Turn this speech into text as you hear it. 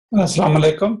अस्सलाम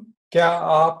वालेकुम। क्या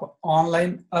आप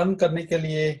ऑनलाइन अर्न करने के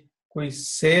लिए कोई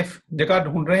सेफ जगह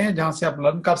ढूंढ रहे हैं जहां से आप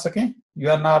लर्न कर सकें? You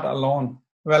are not alone.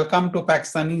 Welcome to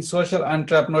Pakistani social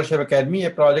entrepreneurship academy, a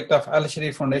project of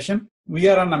al-Sharif Foundation. We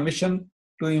are on a mission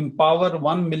to empower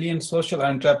 1 million social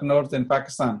entrepreneurs in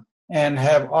Pakistan and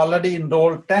have already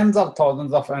enrolled tens of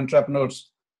thousands of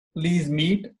entrepreneurs. Please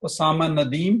meet Usama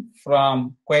Nadeem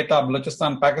from Quetta,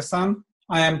 Balochistan, Pakistan.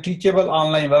 I am teachable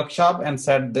online workshop and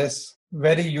said this.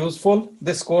 Very useful.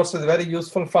 This course is very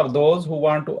useful for those who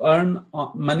want to earn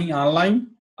money online.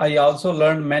 I also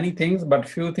learned many things, but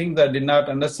few things I did not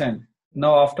understand.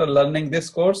 Now, after learning this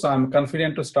course, I'm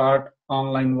confident to start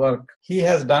online work. He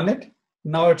has done it.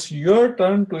 Now it's your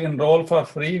turn to enroll for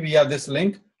free via this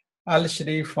link,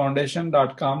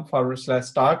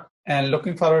 al-shariffoundation.com/start, and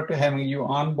looking forward to having you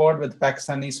on board with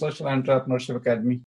Pakistani Social Entrepreneurship Academy.